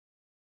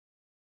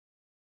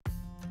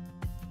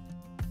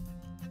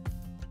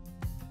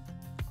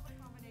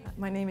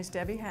My name is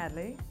Debbie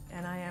Hadley,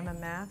 and I am a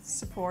math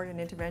support and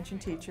intervention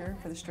teacher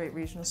for the Strait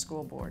Regional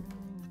School Board.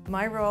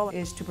 My role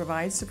is to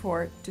provide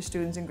support to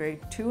students in grade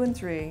 2 and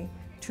 3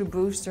 to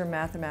boost their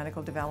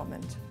mathematical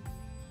development.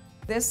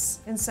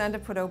 This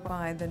incentive put out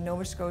by the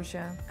Nova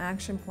Scotia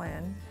Action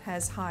Plan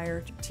has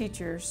hired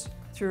teachers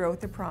throughout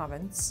the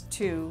province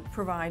to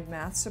provide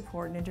math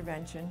support and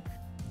intervention.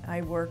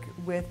 I work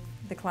with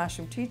the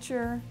classroom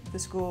teacher, the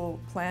school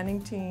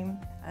planning team,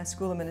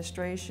 school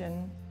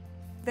administration.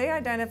 They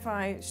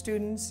identify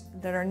students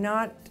that are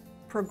not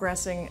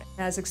progressing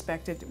as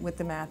expected with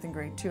the math in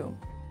grade 2.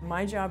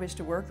 My job is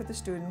to work with the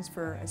students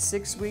for a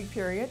 6-week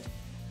period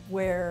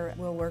where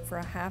we'll work for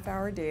a half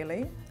hour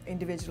daily,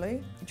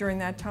 individually. During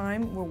that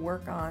time, we'll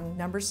work on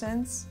number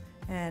sense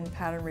and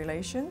pattern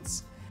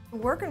relations.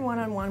 Working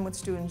one-on-one with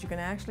students, you can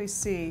actually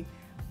see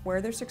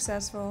where they're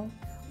successful,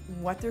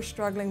 what they're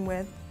struggling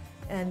with,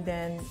 and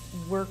then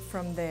work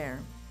from there.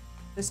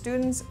 The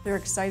students, they're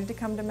excited to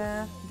come to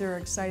math, they're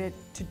excited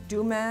to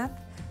do math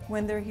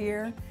when they're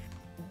here.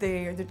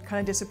 They're kind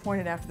of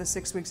disappointed after the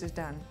 6 weeks is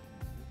done.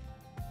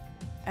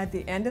 At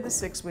the end of the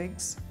 6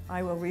 weeks,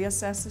 I will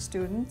reassess the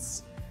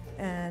students,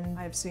 and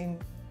I've seen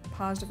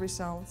positive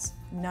results,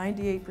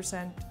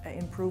 98%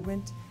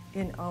 improvement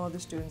in all of the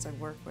students I've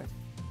worked with.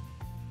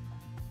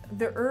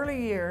 The early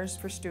years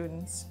for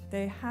students,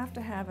 they have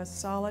to have a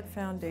solid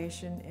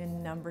foundation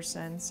in number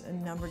sense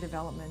and number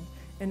development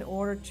in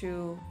order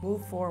to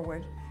move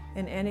forward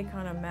in any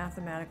kind of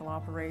mathematical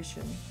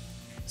operation.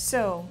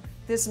 So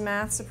this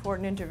math support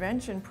and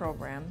intervention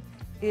program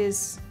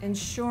is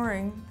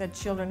ensuring that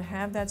children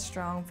have that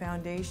strong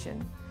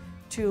foundation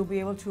to be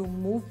able to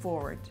move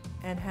forward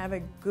and have a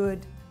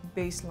good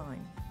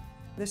baseline.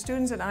 The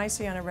students that I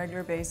see on a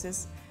regular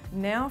basis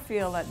now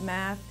feel that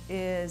math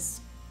is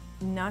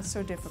not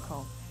so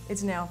difficult.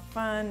 It's now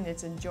fun,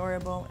 it's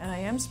enjoyable, and I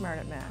am smart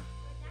at math.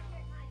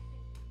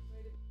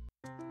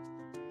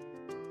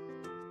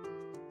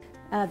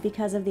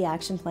 Because of the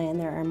action plan,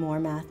 there are more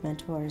math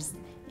mentors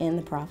in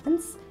the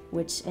province,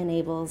 which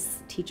enables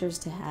teachers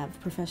to have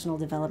professional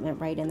development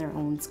right in their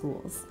own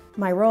schools.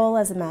 My role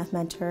as a math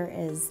mentor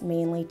is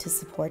mainly to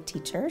support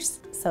teachers.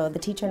 So the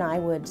teacher and I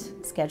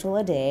would schedule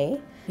a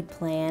day, we could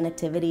plan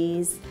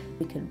activities,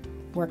 we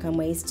could work on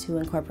ways to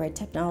incorporate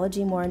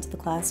technology more into the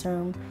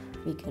classroom,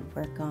 we could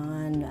work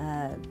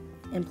on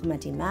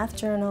implementing math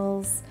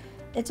journals.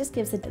 It just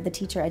gives the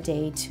teacher a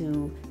day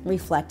to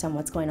reflect on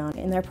what's going on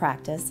in their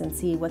practice and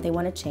see what they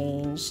want to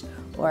change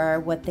or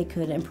what they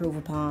could improve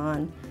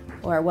upon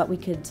or what we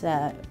could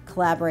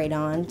collaborate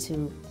on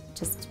to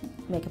just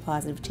make a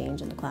positive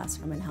change in the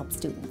classroom and help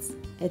students.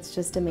 It's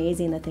just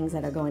amazing the things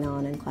that are going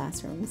on in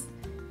classrooms,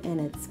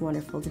 and it's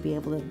wonderful to be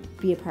able to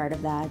be a part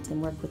of that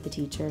and work with the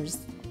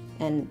teachers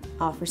and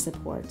offer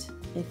support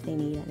if they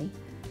need any.